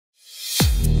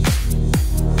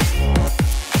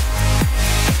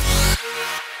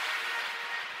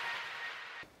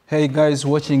Hey guys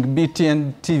watching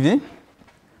BTN TV,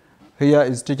 here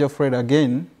is Teacher Fred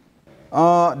again.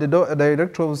 The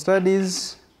Director of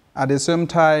Studies, at the same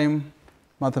time,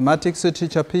 Mathematics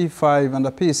Teacher P5 and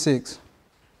P6.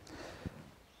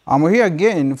 I'm here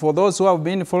again for those who have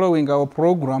been following our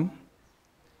program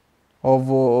of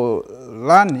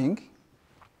learning.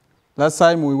 Last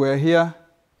time we were here,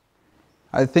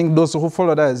 I think those who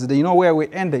followed us, they know where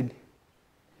we ended.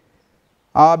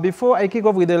 Before I kick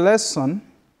off with the lesson,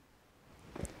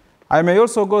 I may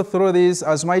also go through this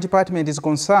as my department is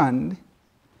concerned.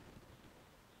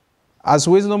 As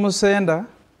Wisdom Center,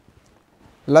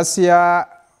 last year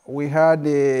we had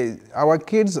our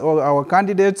kids or our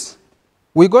candidates.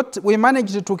 We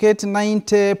managed to get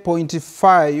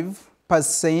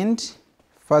 90.5%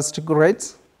 first grade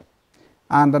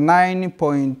and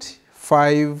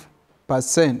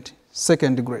 9.5%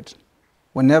 second grade.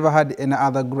 We never had any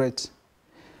other grade.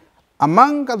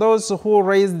 Among those who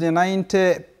raised the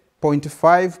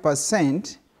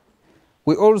 90.5%,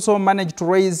 we also managed to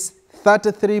raise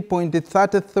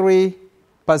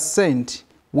 33.33%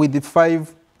 with the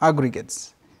 5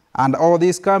 aggregates. And all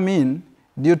this come in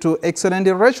due to excellent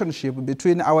relationship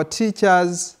between our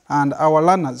teachers and our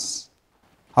learners.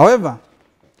 However,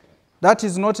 that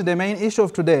is not the main issue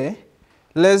of today.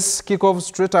 Let's kick off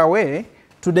straight away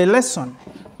to the lesson.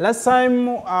 Last time,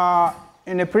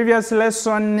 in a previous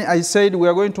lesson, I said we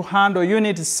are going to handle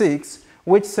Unit 6,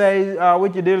 which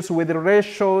deals with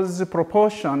ratios,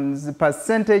 proportions,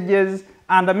 percentages,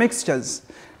 and mixtures.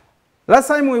 Last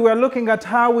time we were looking at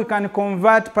how we can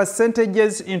convert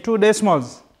percentages into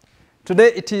decimals.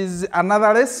 Today it is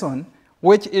another lesson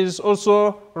which is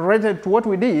also related to what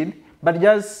we did, but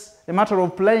just a matter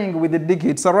of playing with the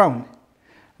digits around.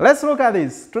 Let's look at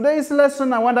this. Today's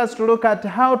lesson, I want us to look at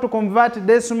how to convert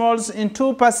decimals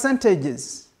into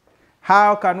percentages.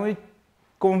 How can we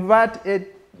convert a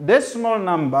decimal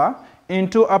number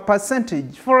into a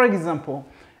percentage? For example,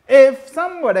 if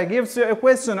somebody gives you a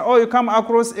question or you come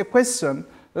across a question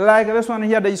like this one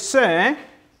here, they say,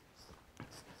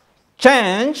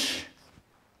 change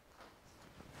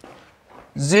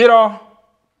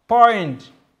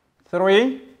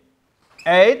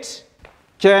 0.38,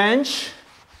 change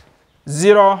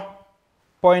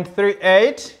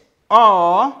 0.38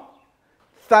 or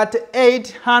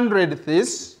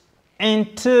 3800ths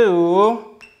into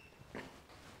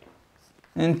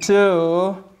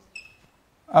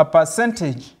a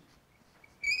percentage.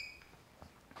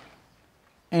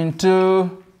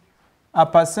 Into a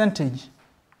percentage.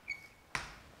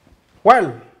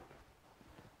 Well,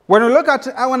 when we look at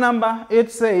our number,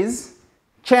 it says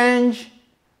change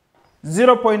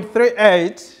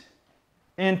 0.38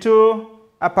 into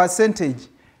a percentage.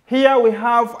 Here we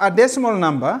have a decimal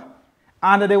number,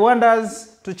 and they want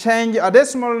us to change a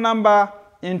decimal number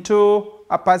into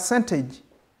a percentage.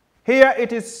 Here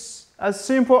it is as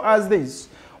simple as this.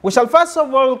 We shall first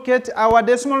of all get our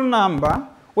decimal number.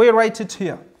 We write it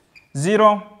here,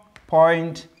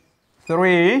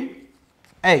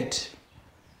 0.38.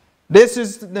 This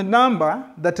is the number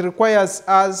that requires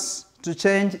us to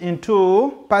change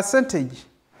into percentage.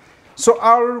 So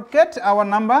I'll get our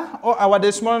number or our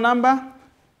decimal number.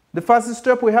 The first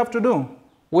step we have to do,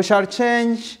 we shall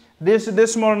change this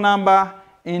decimal number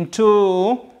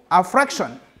into a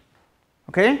fraction.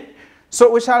 Okay? So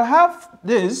we shall have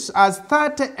this as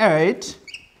 38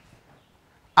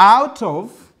 out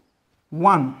of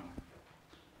 1.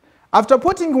 After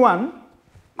putting 1,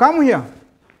 come here,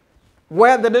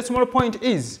 where the decimal point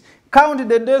is. Count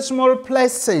the decimal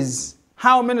places.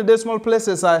 How many decimal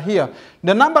places are here?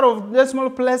 The number of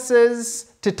decimal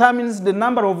places determines the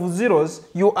number of zeros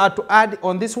you are to add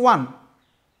on this one.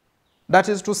 That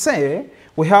is to say,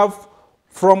 we have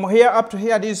from here up to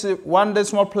here, this is one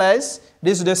decimal place,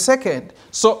 this is the second.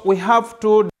 So we have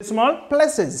 2 decimal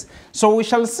places. So we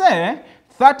shall say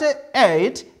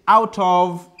 38 out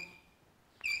of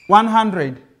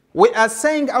 100. We are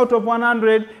saying out of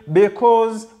 100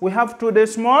 because we have 2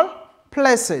 decimal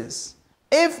places.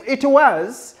 If it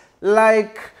was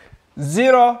like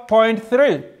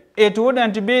 0.3, it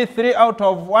wouldn't be 3 out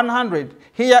of 100.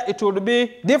 Here it would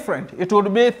be different. It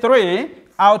would be 3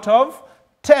 out of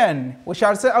 10. We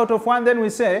shall say out of 1, then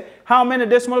we say how many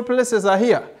decimal places are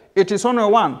here? It is only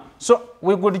 1. So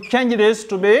we could change this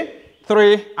to be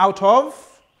 3 out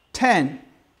of 10.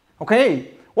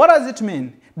 Okay, what does it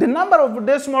mean? The number of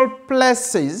decimal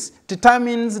places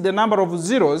determines the number of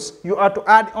zeros you are to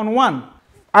add on 1.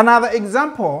 Another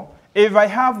example, if I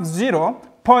have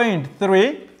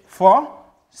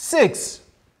 0.346,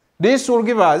 this will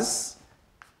give us,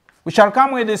 we shall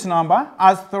come with this number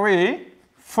as 3,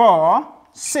 4,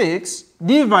 6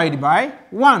 divided by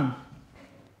 1.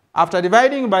 After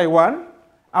dividing by 1,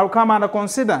 I'll come and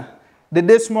consider the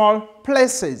decimal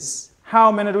places.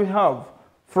 How many do we have?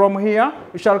 From here,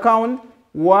 we shall count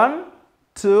 1,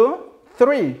 2,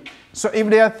 3. So if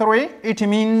there are 3, it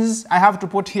means I have to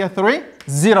put here 3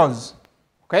 zeros.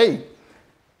 Okay.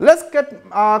 Let's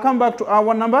come back to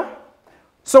our number.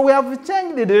 So we have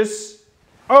changed this,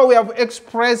 or we have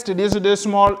expressed this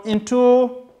decimal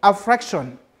into a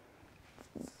fraction.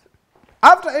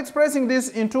 After expressing this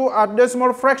into a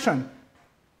decimal fraction,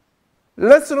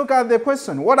 let's look at the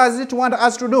question. What does it want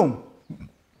us to do?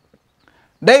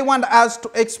 They want us to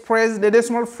express the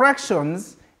decimal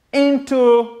fractions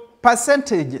into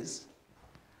percentages.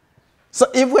 So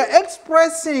if we're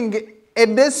expressing a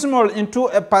decimal into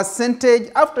a percentage,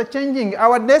 after changing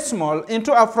our decimal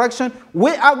into a fraction,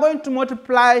 we are going to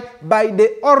multiply by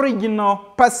the original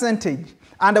percentage.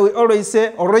 And we always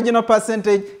say original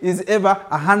percentage is ever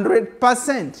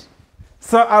 100%.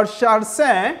 So I shall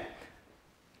say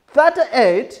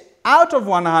 38 out of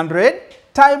 100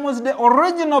 times the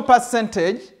original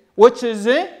percentage, which is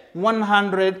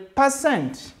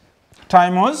 100%,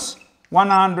 times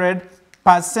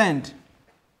 100%.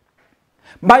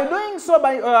 By doing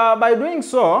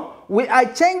so, we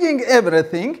are changing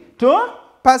everything to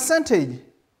percentage.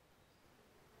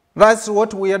 That's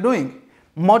what we are doing.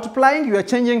 Multiplying, you are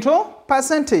changing to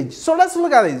percentage. So let's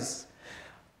look at this.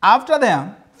 After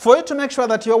that, for you to make sure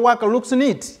that your work looks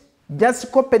neat,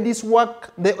 just copy this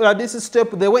work, this step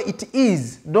the way it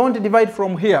is. Don't divide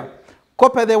from here.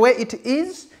 Copy the way it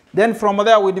is. Then from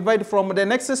there, we divide from the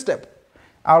next step.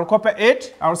 I'll copy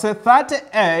it. I'll say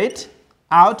 38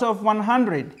 out of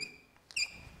 100.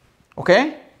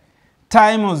 Okay?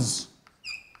 Times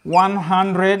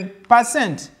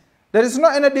 100%. There is no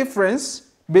any difference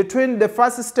between the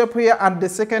first step here and the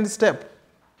second step.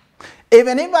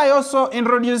 Even if I also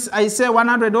introduce, I say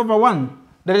 100 over 1,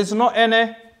 there is no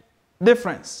any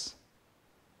difference.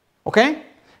 Okay?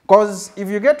 Because if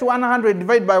you get to 100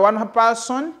 divided by one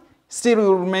person, still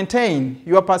you will maintain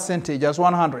your percentage as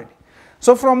 100.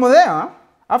 So from there,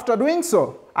 after doing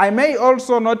so, I may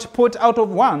also not put out of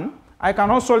 1. I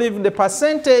can also leave the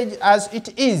percentage as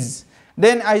it is.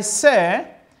 Then I say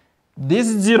this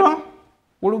 0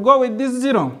 will go with this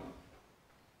 0.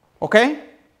 Okay?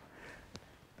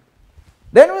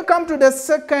 Then we come to the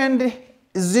second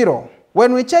 0.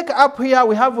 When we check up here,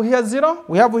 we have here 0,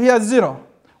 we have here 0.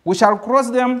 We shall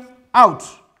cross them out.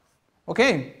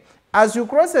 Okay? As you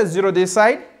cross a 0 this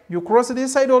side, you cross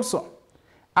this side also.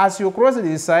 As you cross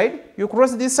this side, you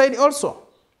cross this side also.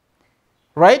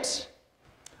 Right?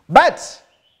 But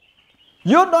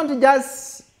you don't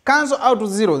just cancel out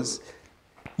zeros.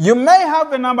 You may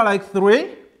have a number like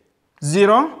 3,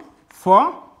 0,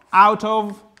 4 out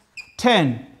of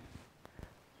 10.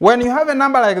 When you have a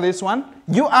number like this one,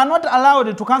 you are not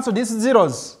allowed to cancel these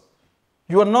zeros.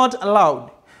 You are not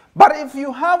allowed. But if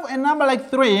you have a number like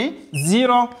 3,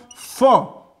 0,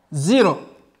 4, 0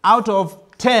 out of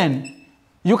 10,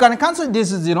 you can cancel this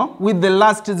 0 with the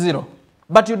last 0.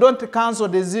 But you don't cancel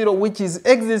the 0 which is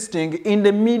existing in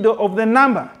the middle of the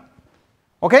number.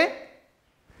 Okay?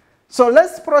 So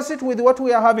let's proceed with what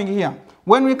we are having here.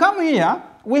 When we come here,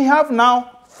 we have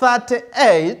now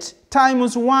 38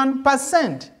 times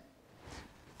 1%.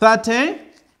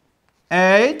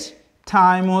 38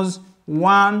 times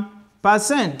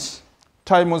 1%.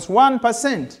 Times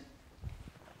 1%.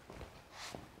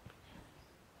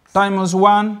 Times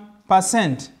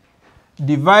 1%.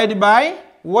 Divided by,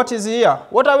 what is here?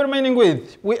 What are we remaining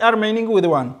with? We are remaining with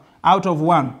 1 out of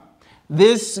 1.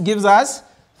 This gives us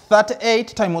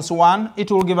 38 times 1.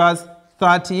 It will give us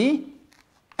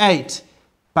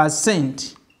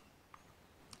 38%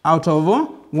 out of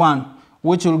 1,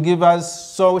 which will give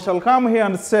us, so we shall come here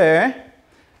and say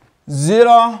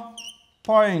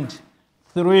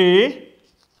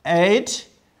 0.38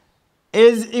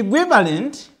 is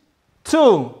equivalent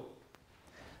to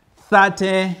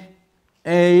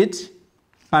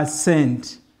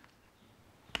 38%.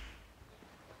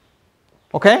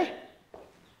 Okay?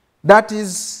 That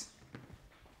is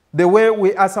the way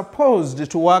we are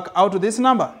supposed to work out this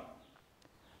number.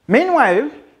 Meanwhile,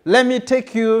 let me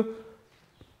take you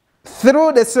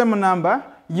through the same number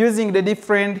using the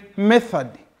different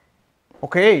method.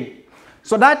 Okay?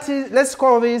 So that is, let's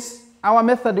call this our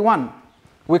method 1.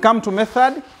 We come to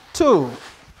method 2.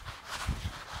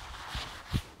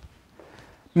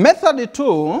 Method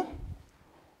 2,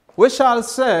 we shall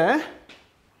say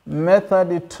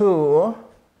method 2.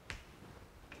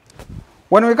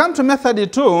 When we come to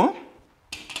method 2,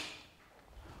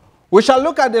 we shall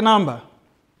look at the number.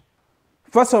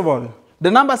 First of all,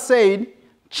 the number said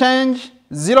change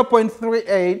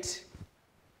 0.38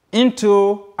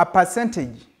 into a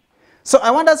percentage. So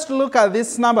I want us to look at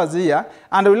these numbers here,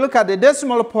 and we look at the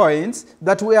decimal points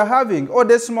that we are having, or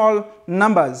decimal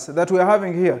numbers that we are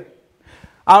having here.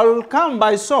 I will come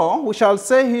by, so we shall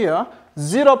say here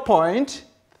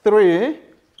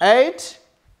 0.38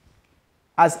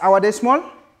 as our decimal.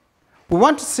 We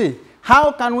want to see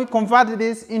how can we convert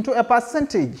this into a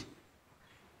percentage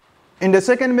in the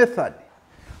second method.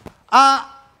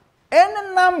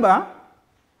 Any number,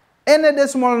 any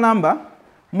decimal number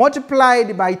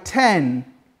multiplied by 10,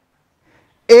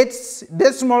 its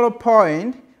decimal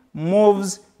point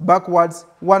moves backwards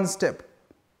one step.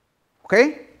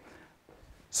 Okay?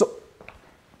 So,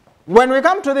 when we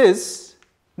come to this,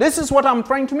 this is what I'm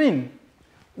trying to mean.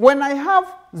 When I have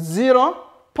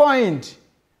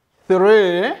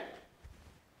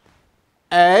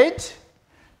 0.38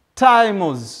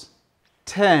 times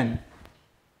 10,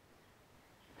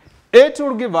 it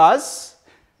will give us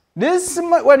this.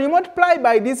 When you multiply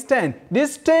by this 10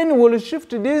 will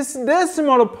shift this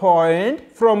decimal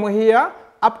point from here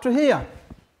up to here.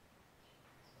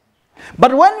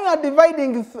 But when you are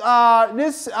dividing if you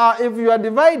are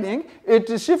dividing,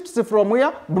 it shifts from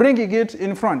here, bringing it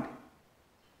in front.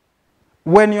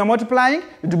 When you are multiplying,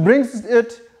 it brings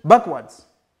it backwards.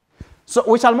 So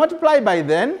we shall multiply by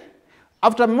then.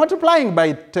 After multiplying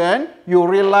by 10, you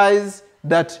realize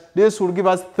that this will give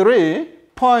us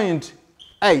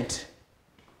 3.8.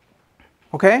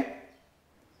 Okay?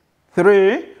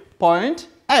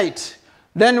 3.8.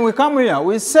 Then we come here,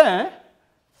 we say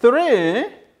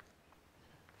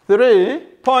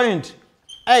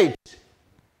 3.8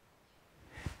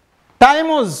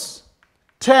 times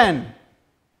 10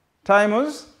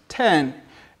 times 10.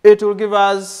 It will give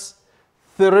us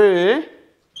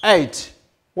 3.8.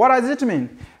 What does it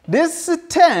mean? This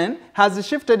 10 has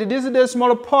shifted this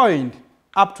decimal point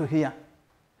up to here.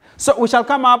 So we shall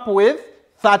come up with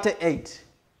 38.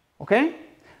 Okay?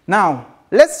 Now,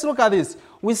 let's look at this.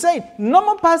 We say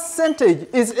normal percentage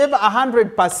is ever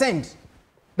 100%.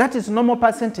 That is normal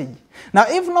percentage. Now,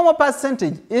 if normal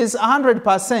percentage is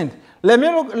 100%,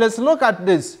 let's look at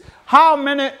this. How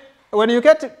many, when you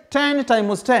get 10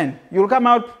 times 10, you'll come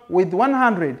out with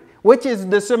 100, which is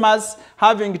the same as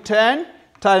having 10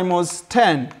 times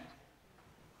 10.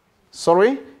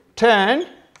 Sorry, 10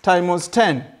 times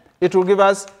 10. It will give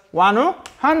us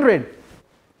 100.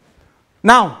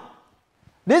 Now,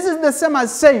 this is the same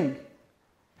as saying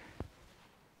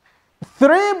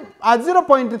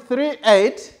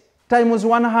 0.38 times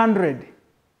 100.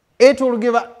 It will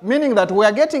give us, meaning that we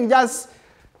are getting just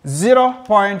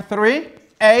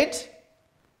 0.38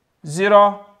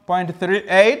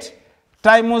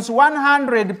 times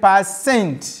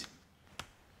 100%.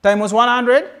 Times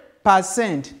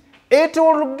 100%. It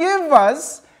will give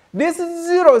us, this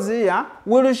zeros here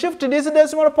will shift this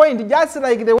decimal point just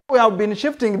like the way we have been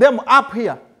shifting them up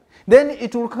here. Then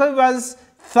it will give us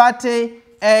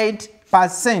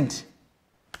 38%.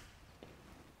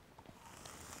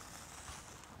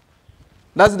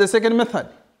 That's the second method.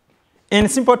 In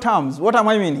simple terms, what am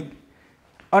I meaning?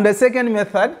 On the second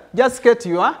method, just get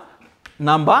your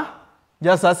number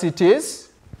just as it is,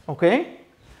 okay?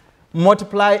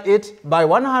 Multiply it by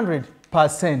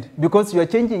 100% because you are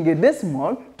changing a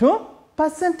decimal to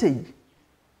percentage.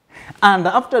 And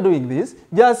after doing this,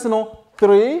 just know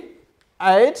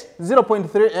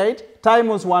 0.38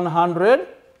 times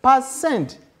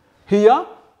 100%. Here,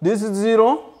 this is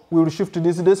 0, we will shift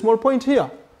this decimal point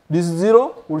here. This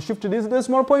 0 will shift this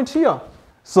decimal point here.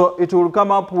 So it will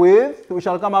come up with, we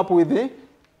shall come up with the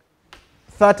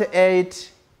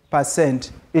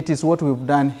 38%. It is what we've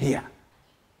done here.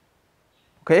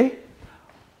 Okay?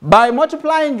 By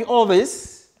multiplying all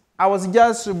this, I was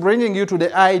just bringing you to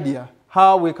the idea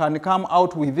how we can come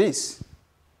out with this.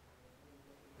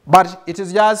 But it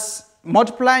is just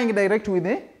multiplying direct with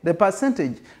the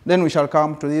percentage. Then we shall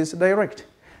come to this direct.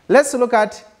 Let's look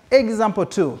at example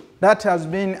 2. That has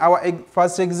been our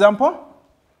first example.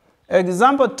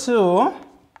 Example 2.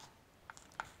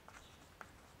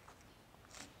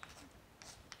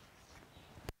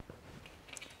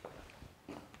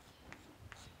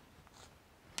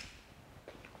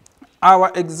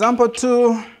 Our example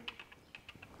 2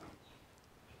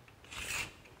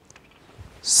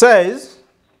 says,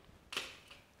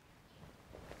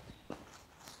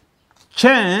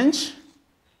 change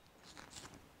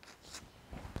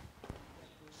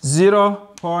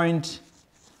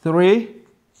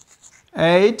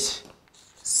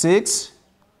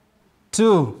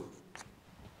 0.3862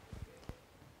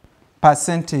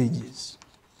 percentages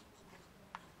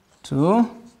to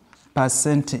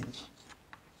percentage.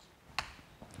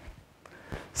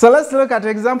 So let's look at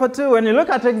example 2. When you look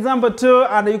at example 2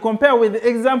 and you compare with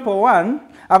example 1,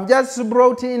 I've just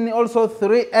brought in also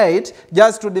 3/8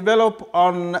 just to develop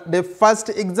on the first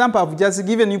example I've just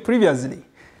given you previously.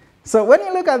 So when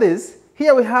you look at this,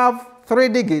 here we have 3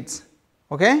 digits,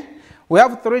 okay? We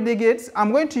have 3 digits.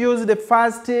 I'm going to use the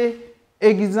first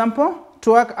example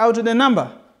to work out the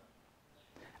number.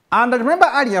 And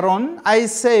remember earlier on, I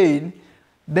said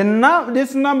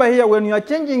this number here, when you are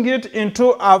changing it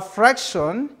into a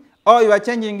fraction or you are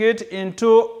changing it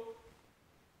into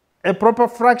a proper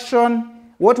fraction,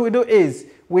 what we do is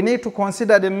we need to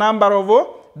consider the number of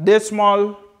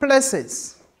decimal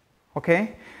places,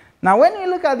 okay? Now when you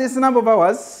look at this number of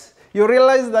ours, you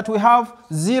realize that we have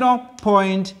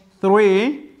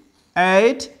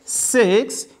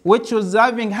 0.386, which is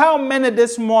having how many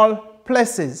decimal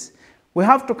places? We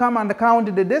have to come and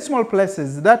count the decimal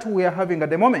places that we are having at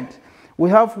the moment.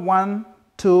 We have 1,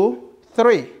 2,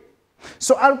 3.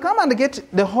 So I'll come and get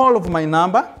the whole of my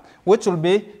number, which will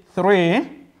be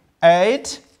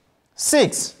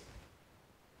 386.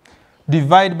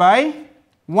 Divide by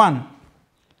 1.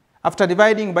 After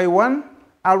dividing by 1,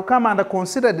 I'll come and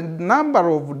consider the number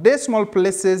of decimal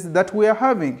places that we are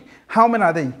having. How many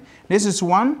are they? This is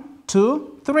 1,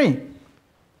 2, 3.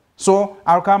 So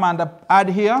I'll come and add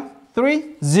here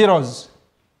 3 zeros.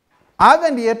 I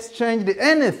haven't yet changed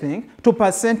anything to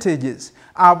percentages.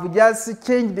 I've just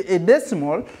changed a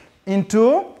decimal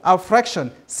into a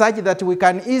fraction such that we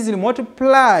can easily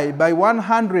multiply by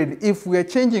 100 if we are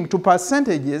changing to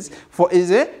percentages for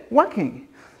easy working.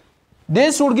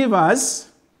 This will give us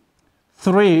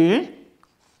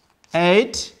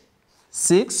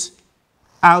 386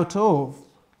 out of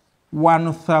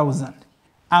 1,000.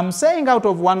 I'm saying out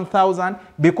of 1,000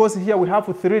 because here we have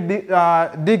 3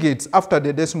 digits after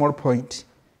the decimal point.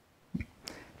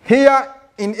 Here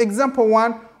in example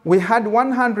 1, we had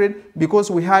 100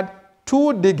 because we had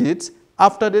 2 digits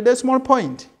after the decimal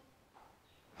point.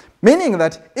 Meaning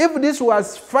that if this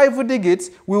was 5 digits,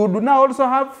 we would now also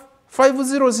have 5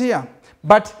 zeros here.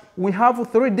 But we have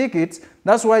 3 digits,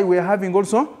 that's why we are having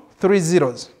also 3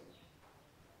 zeros.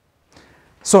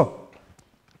 So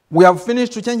we have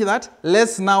finished to change that.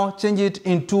 Let's now change it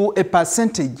into a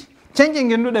percentage.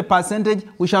 Changing into the percentage,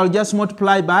 we shall just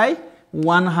multiply by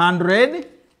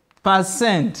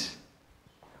 100%.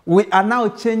 We are now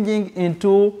changing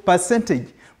into percentage.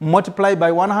 Multiply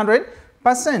by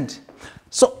 100%.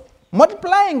 So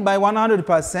multiplying by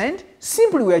 100%,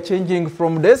 simply we are changing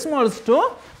from decimals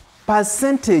to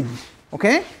percentage.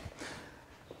 Okay?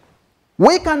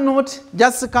 We cannot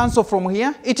just cancel from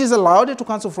here. It is allowed to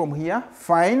cancel from here,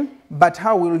 fine, but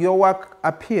how will your work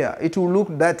appear? It will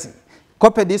look dirty.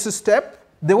 Copy this step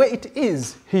the way it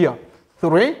is here.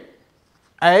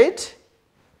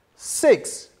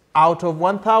 386 out of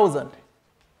 1,000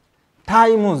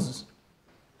 times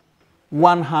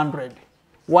 100.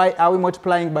 Why are we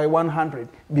multiplying by 100?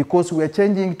 Because we are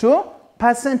changing to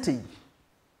percentage.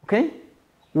 Okay?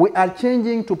 We are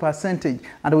changing to percentage,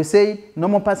 and we say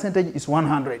normal percentage is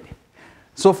 100.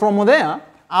 So from there,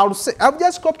 I've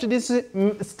just copied this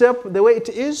step the way it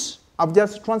is. I've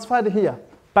just transferred here,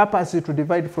 purposely to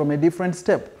divide from a different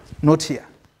step, not here.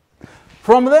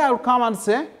 From there, I'll come and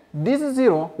say this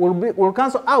 0 will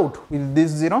cancel out with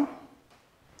this 0.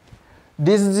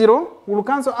 This 0 will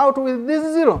cancel out with this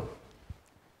 0.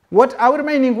 What are we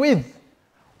remaining with?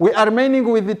 We are remaining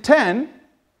with the 10.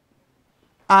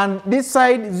 And this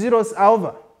side zeros are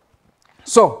over.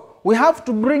 So we have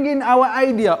to bring in our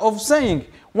idea of saying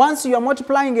once you are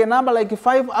multiplying a number like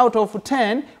 5 out of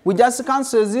 10, we just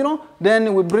cancel 0,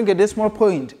 then we bring a decimal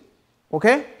point.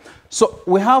 Okay? So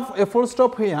we have a full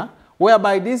stop here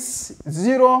whereby this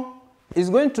 0 is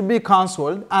going to be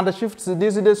cancelled and shifts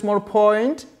this decimal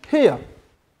point here.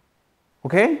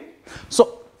 Okay?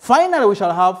 So finally we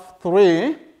shall have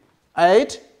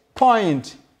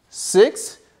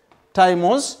 8.6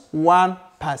 times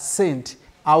 1%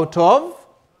 out of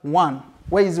 1.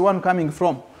 Where is 1 coming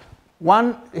from?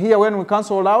 1 here, when we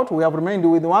cancel out, we have remained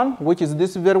with 1, which is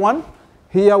this very one.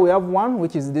 Here we have 1,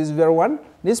 which is this very one.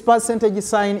 This percentage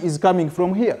sign is coming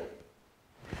from here.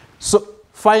 So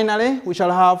finally, we shall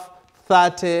have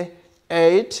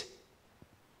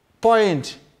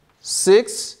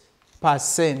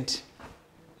 38.6%.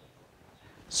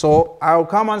 So I'll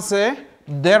come and say,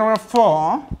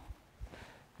 therefore,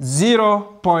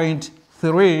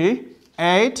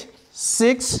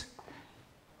 0.386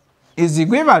 is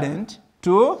equivalent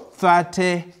to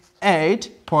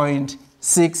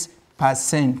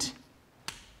 38.6%.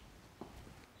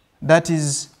 That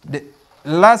is the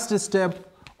last step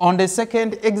on the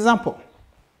second example.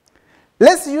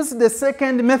 Let's use the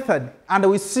second method and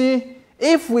we see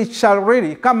if we shall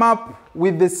really come up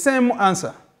with the same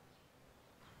answer.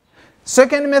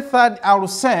 Second method, I will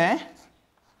say,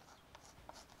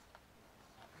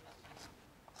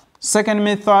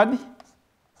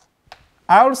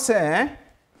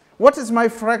 what is my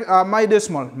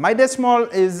decimal? My decimal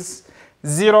is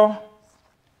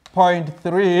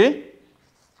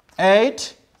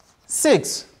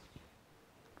 0.386.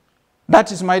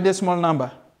 That is my decimal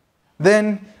number.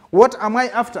 Then what am I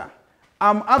after?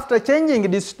 I'm after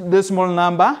changing this decimal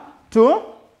number to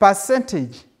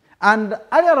percentage. And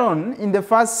earlier on, in the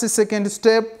second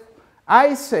step,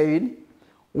 I said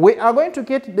we are going to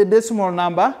get the decimal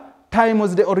number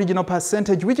times the original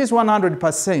percentage, which is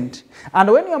 100%.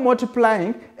 And when you are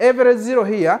multiplying, every zero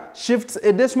here shifts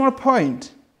a decimal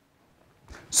point.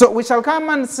 So we shall come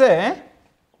and say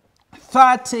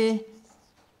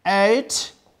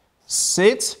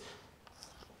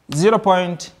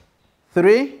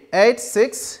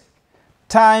 0.386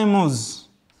 times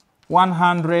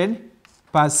 100%.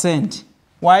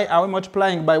 Why are we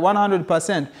multiplying by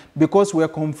 100%? Because we are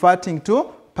converting to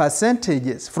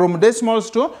percentages, from decimals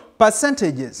to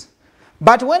percentages.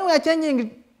 But when we are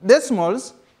changing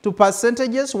decimals to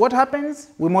percentages, what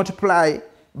happens? We multiply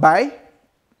by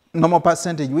normal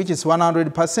percentage, which is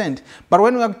 100%. But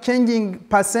when we are changing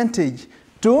percentage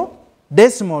to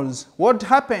decimals, what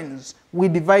happens? We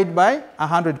divide by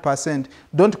 100%.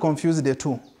 Don't confuse the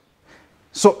two.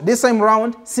 So this time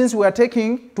round, since we are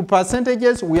taking to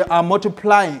percentages, we are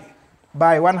multiplying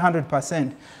by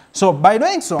 100%. So by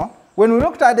doing so, when we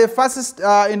looked at the first,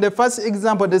 in the first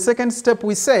example, the second step,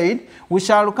 we said we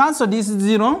shall cancel this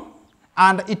 0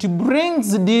 and it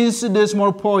brings this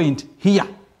decimal point here.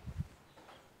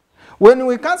 When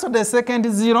we cancel the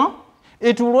second 0,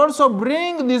 it will also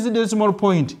bring this decimal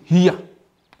point here.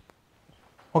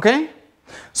 Okay?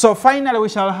 So finally we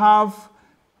shall have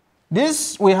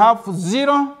this, we have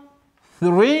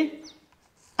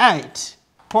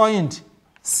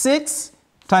 0.38.6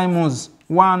 times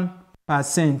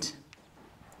 1%.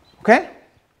 Okay?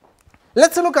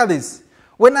 Let's look at this.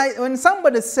 When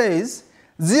somebody says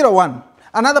 0, 1,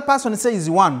 another person says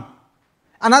 1,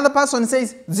 another person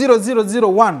says 0, 0, 0,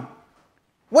 1.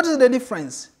 What is the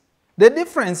difference? The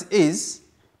difference is,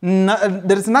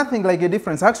 there is nothing like a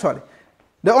difference actually.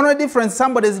 The only difference,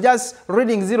 somebody is just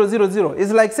reading 0, 0, 0.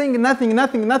 It's like saying nothing,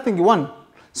 nothing, nothing, 1.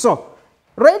 So,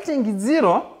 writing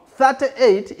 0,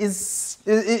 38 is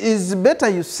better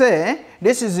you say,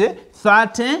 this is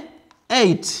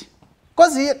 38.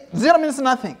 Because 0 means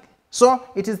nothing. So,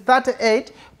 it is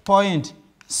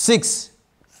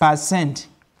 38.6%.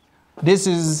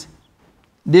 This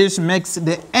makes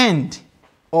the end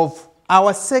of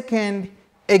our second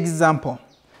example.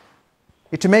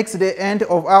 It makes the end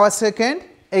of our second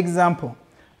example.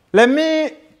 Let me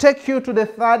take you to the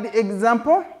third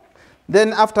example.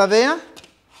 Then after there,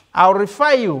 I'll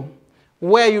refer you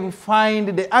where you'll find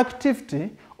the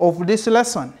activity of this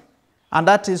lesson. And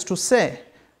that is to say,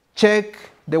 check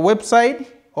the website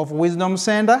of Wisdom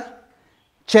Center,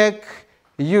 check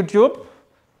YouTube,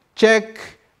 check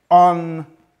on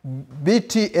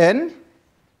BTN.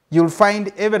 You'll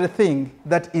find everything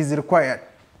that is required.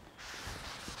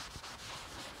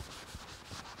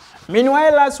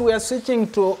 Meanwhile, as we are switching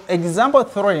to example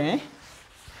 3,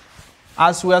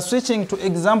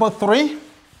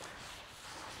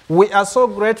 we are so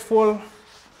grateful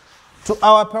to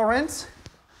our parents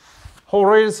who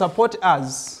really support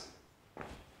us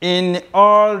in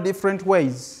all different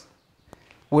ways.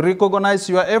 We recognize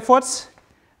your efforts,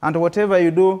 and whatever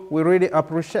you do, we really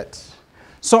appreciate.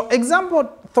 So example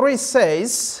 3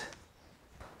 says,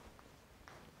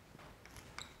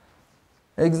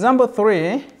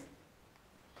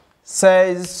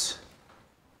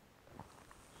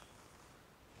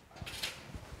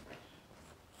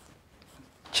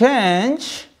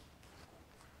 change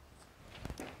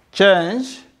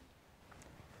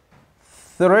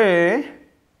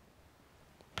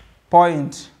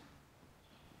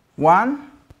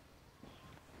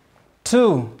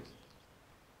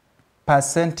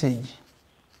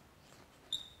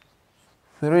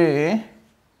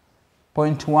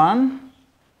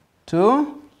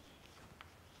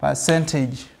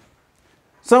 3.12%.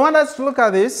 So I want us to look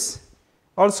at this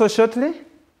also shortly.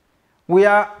 We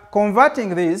are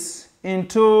converting this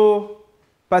into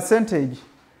percentage.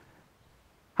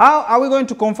 How are we going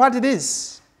to convert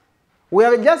this? We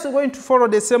are just going to follow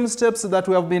the same steps that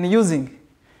we have been using.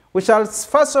 We shall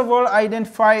first of all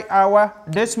identify our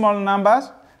decimal numbers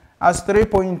as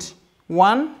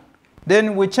 3.1.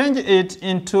 Then we change it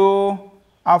into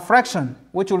a fraction,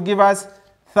 which will give us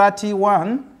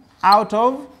 31 out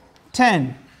of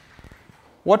 10.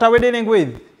 What are we dealing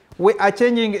with? We are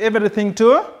changing everything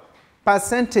to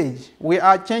percentage. We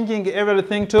are changing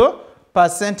everything to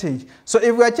percentage. So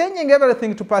if we are changing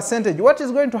everything to percentage, what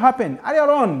is going to happen? Earlier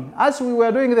on, as we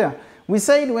were doing there, we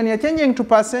said when you're changing to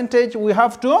percentage, we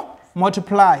have to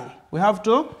multiply. We have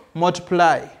to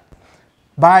multiply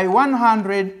by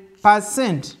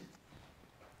 100%.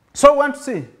 So we want to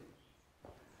see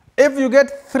if you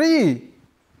get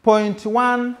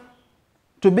 3.1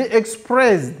 to be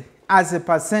expressed as a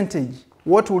percentage,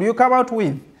 what will you come out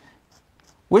with?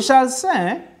 We shall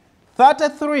say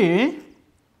 31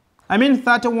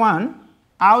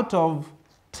 out of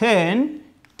 10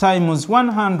 times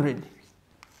 100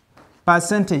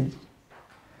 percentage.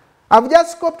 I've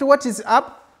just copied what is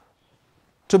up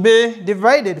to be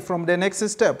divided from the next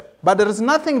step, but there is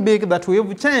nothing big that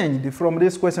we've changed from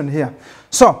this question here.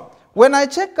 So when I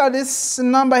check this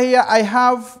number here, I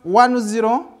have 1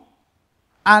 0,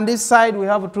 and this side we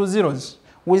have 2 zeros.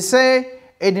 We say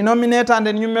a denominator and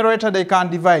a numerator, they can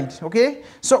divide, okay?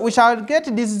 So we shall get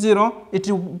this 0, it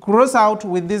will cross out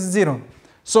with this 0.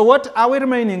 So what are we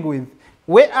remaining with?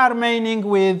 We are remaining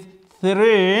with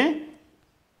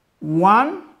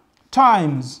 1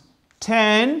 times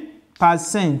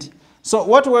 10%. So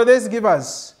what will this give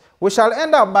us? We shall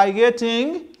end up by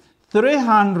getting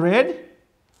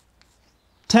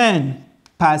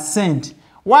 310%.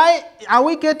 Why are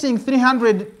we getting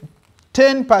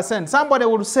 310%? Somebody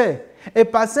would say, a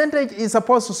percentage is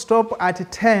supposed to stop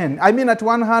at 10. I mean at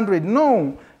 100.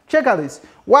 No. Check out this.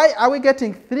 Why are we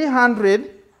getting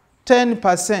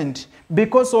 310%?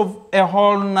 Because of a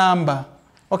whole number.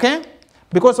 Okay?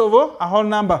 Because of a whole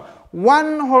number.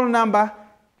 One whole number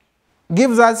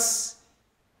gives us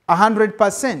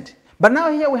 100%. But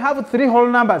now here we have 3 whole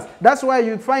numbers. That's why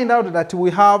you find out that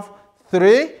we have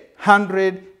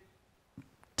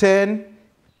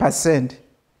 310%.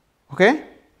 Okay?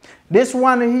 This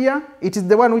one here, it is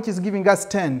the one which is giving us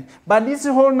 10. But this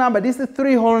whole number, this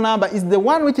 3 whole number, is the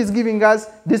one which is giving us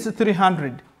this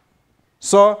 300.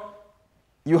 So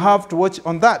you have to watch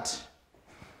on that.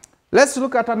 Let's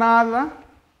look at another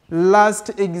last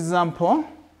example.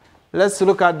 Let's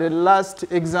look at the last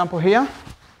example here.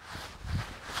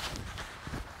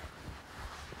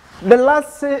 The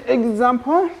last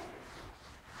example,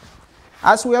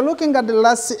 as we are looking at the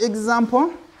last example,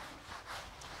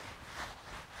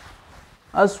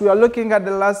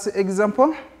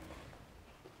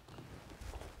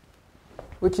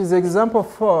 which is example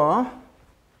 4,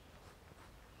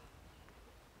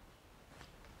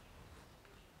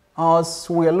 as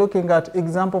we are looking at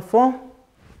example 4,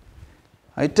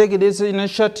 I take this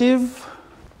initiative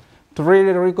to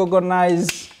really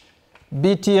recognize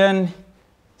BTN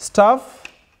staff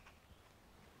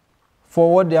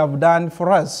for what they have done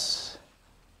for us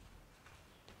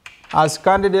as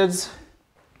candidates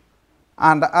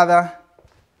and other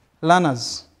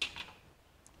learners.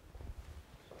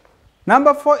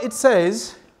 Number 4, it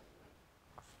says,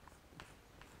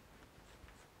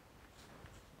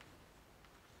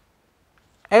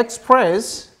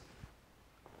 express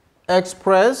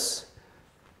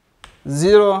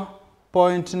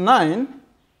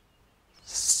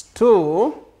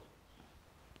 0.92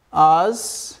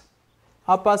 as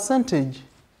a percentage.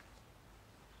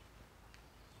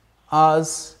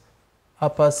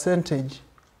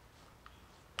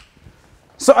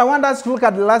 So I want us to look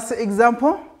at the last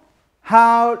example.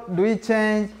 How do we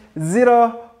change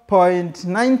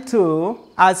 0.92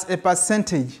 as a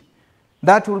percentage?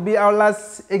 That will be our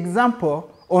last example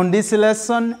on this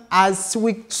lesson as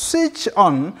we switch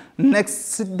on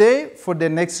next day for the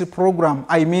next program,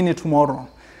 I mean tomorrow.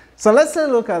 So let's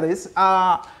look at this.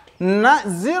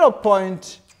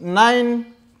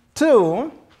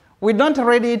 0.92, we don't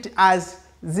read it as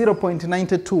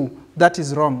 0.92. That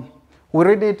is wrong. We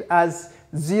read it as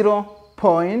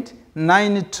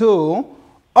 0.92,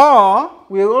 or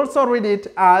we also read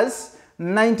it as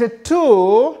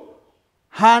 92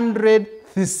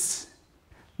 hundredths.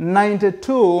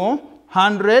 92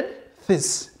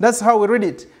 hundredths. That's how we read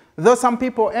it. Though some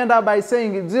people end up by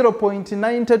saying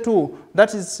 0.92.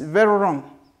 That is very wrong.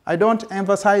 I don't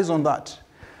emphasize on that.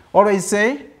 Always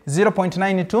say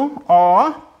 0.92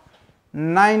 or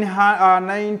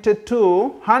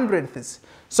 92 hundredths.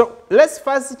 So let's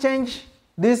first change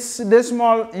this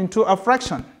decimal into a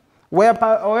fraction,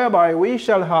 whereby we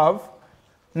shall have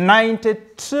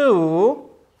 92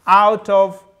 out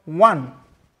of 1.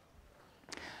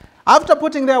 After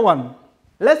putting there 1,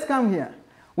 let's come here.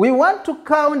 We want to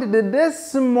count the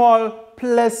decimal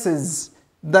places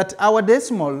that our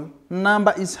decimal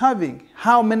number is having.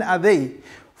 How many are they?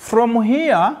 From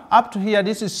here up to here,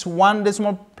 this is 1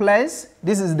 decimal place.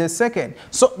 This is the second.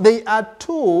 So they are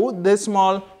 2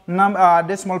 decimal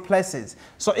places.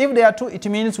 So if they are 2, it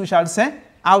means we shall say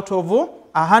out of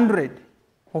 100.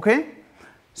 Okay?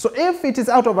 So if it is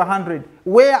out of 100,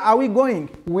 where are we going?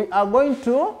 We are going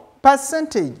to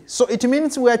percentage. So it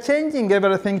means we are changing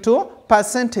everything to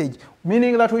percentage,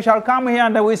 meaning that we shall come here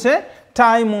and we say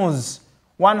times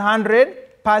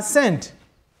 100%.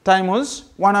 Times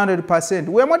 100%.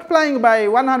 We are multiplying by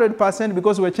 100%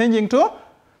 because we are changing to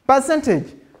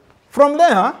percentage. From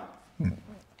there,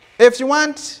 if you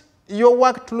want your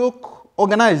work to look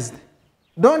organized,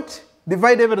 don't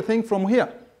divide everything from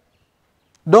here.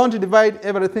 Don't divide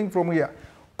everything from here.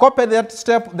 Copy that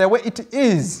step the way it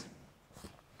is.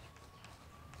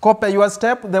 Copy your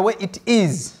step the way it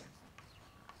is.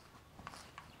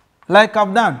 Like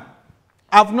I've done.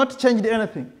 I've not changed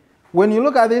anything. When you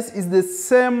look at this, it's the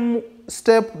same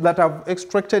step that I've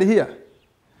extracted here.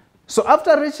 So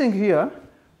after reaching here,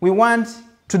 we want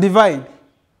to divide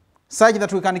such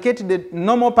that we can get the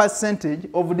normal percentage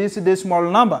of this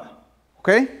decimal number.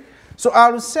 Okay? So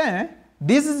I'll say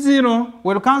this 0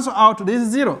 will cancel out this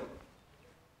 0.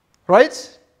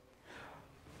 Right?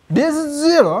 This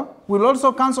 0 will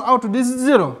also cancel out this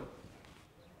 0.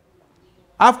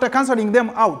 After cancelling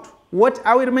them out, what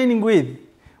are we remaining with?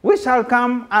 We shall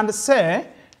come and say,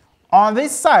 on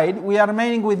this side, we are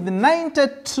remaining with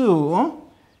 92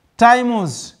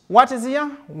 times, what is here?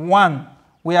 1.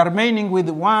 We are remaining with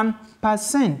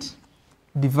 1%.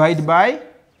 Divide by,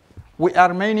 we are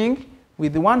remaining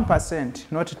with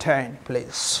 1%, not 10,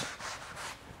 please.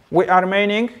 We are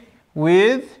remaining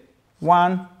with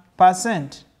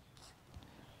 1%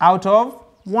 out of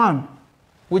 1,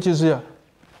 which is here.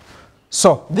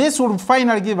 So this will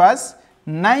finally give us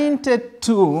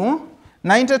 92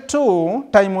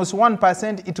 times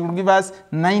 1%, it will give us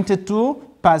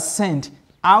 92%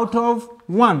 out of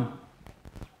 1.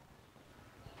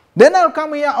 Then I'll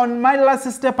come here on my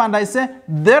last step and I say,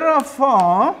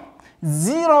 therefore,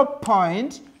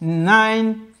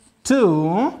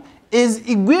 0.92 is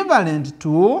equivalent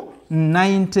to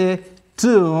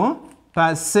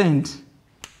 92%.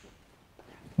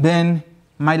 Then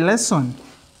my lesson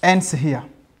ends here.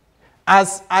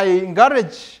 As I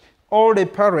encourage all the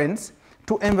parents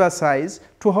to emphasize,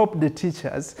 to help the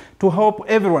teachers, to help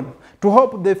everyone, to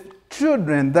help the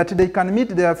children that they can meet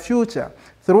their future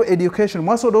through education.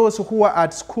 Most of those who are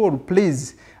at school,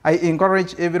 please, I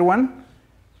encourage everyone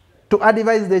to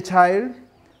advise the child.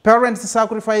 Parents,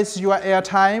 sacrifice your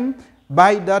airtime,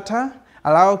 buy data,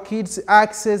 allow kids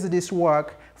access this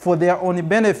work for their own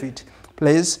benefit,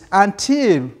 please,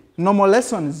 until normal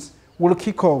lessons will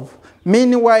kick off.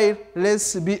 Meanwhile,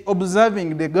 let's be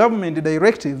observing the government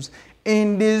directives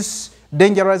in this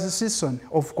dangerous season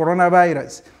of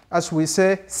coronavirus. As we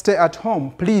say, stay at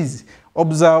home. Please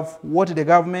observe what the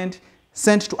government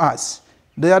sent to us.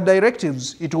 Their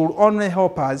directives, it will only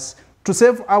help us to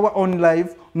save our own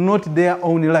life, not their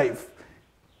own life.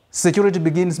 Security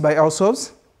begins by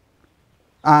ourselves,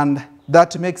 and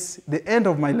that makes the end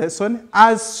of my lesson.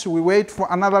 As we wait for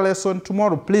another lesson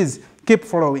tomorrow, please keep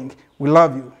following. We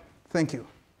love you. Thank you.